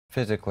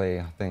Physically,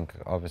 I think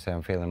obviously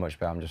I'm feeling much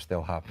better. I'm just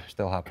still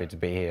happy to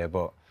be here.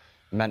 But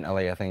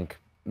mentally, I think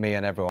me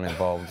and everyone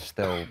involved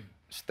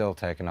still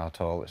taking our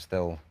toll. It's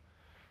still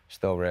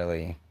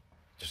really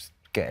just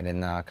getting in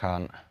there.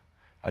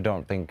 I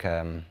don't think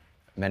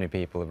many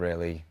people have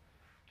really.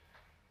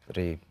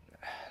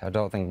 I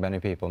don't think many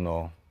people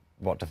know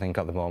what to think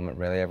at the moment.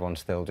 Really,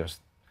 everyone's still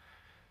just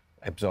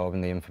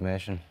absorbing the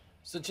information.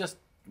 So, just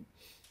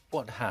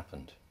what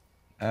happened?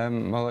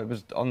 Well, it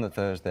was on the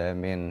Thursday,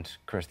 me and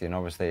Christian,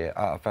 obviously, at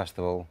a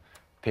festival,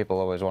 people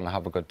always want to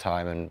have a good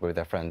time and with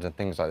their friends, and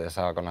things like this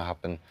are going to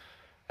happen.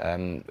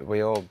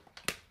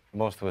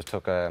 Most of us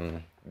took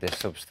this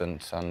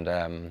substance, and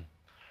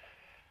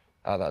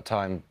at that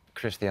time,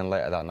 Christian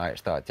later that night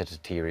started to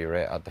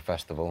deteriorate at the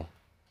festival.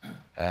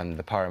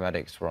 The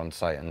paramedics were on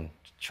site and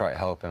tried to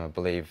help him. I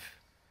believe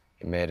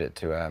he made it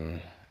to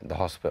the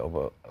hospital,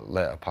 but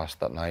later passed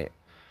that night.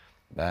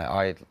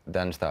 I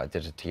then started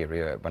to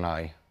deteriorate when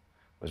I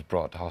was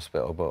brought to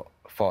hospital, but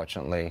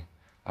fortunately,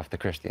 after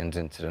Christian's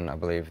incident, I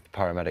believe the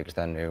paramedics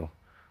then knew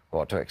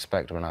what to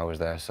expect when I was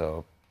there,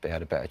 so they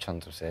had a better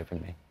chance of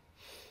saving me.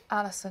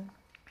 Alison,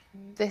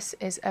 this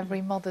is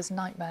every mother's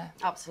nightmare.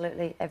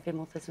 Absolutely, every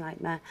mother's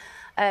nightmare.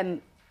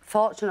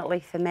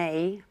 Fortunately for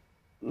me,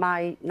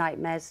 my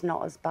nightmare's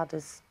not as bad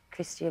as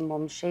Christian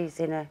mum. She's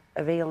in a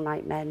real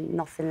nightmare,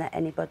 nothing that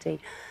anybody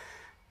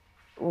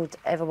would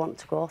ever want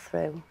to go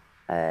through.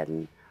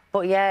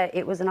 But yeah,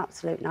 it was an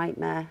absolute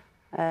nightmare.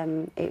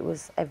 It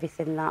was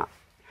everything that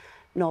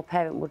no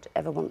parent would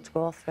ever want to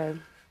go through.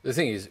 The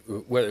thing is,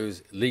 whether it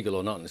was legal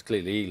or not, and it's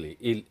clearly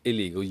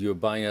illegal, you were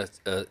buying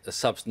a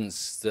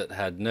substance that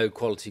had no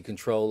quality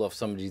control of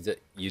somebody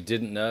that you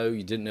didn't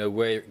know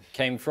where it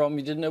came from,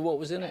 you didn't know what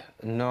was in it?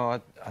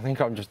 No, I think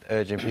I'm just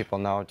urging people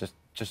now, just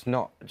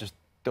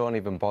don't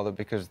even bother,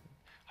 because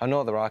I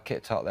know there are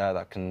kits out there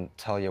that can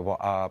tell you what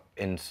are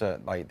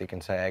insert, like they can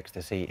say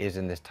ecstasy is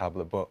in this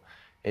tablet, but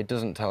it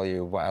doesn't tell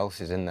you what else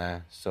is in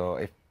there.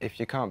 So if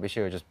you can't be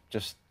sure,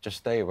 just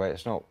stay away.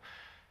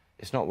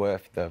 It's not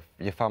worth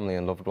your family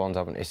and loved ones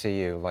having to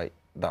see you like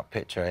that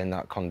picture in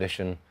that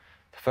condition.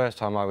 The first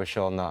time I was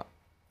shown that,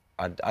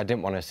 I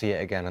didn't want to see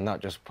it again, and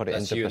that just put it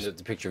into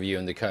the picture of you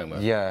in the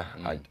coma. Yeah,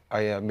 I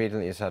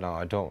immediately said, no,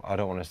 I don't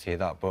want to see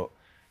that. But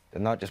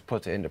then that just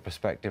puts it into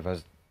perspective,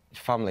 as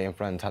family and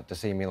friends had to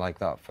see me like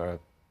that for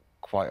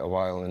quite a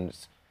while, and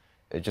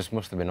it just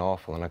must have been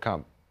awful. And I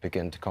can't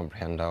begin to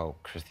comprehend how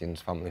Christian's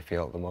family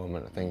feel at the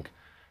moment. I think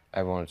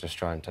everyone's just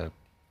trying to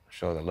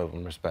show their love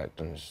and respect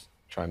and just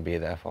try and be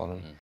there for them.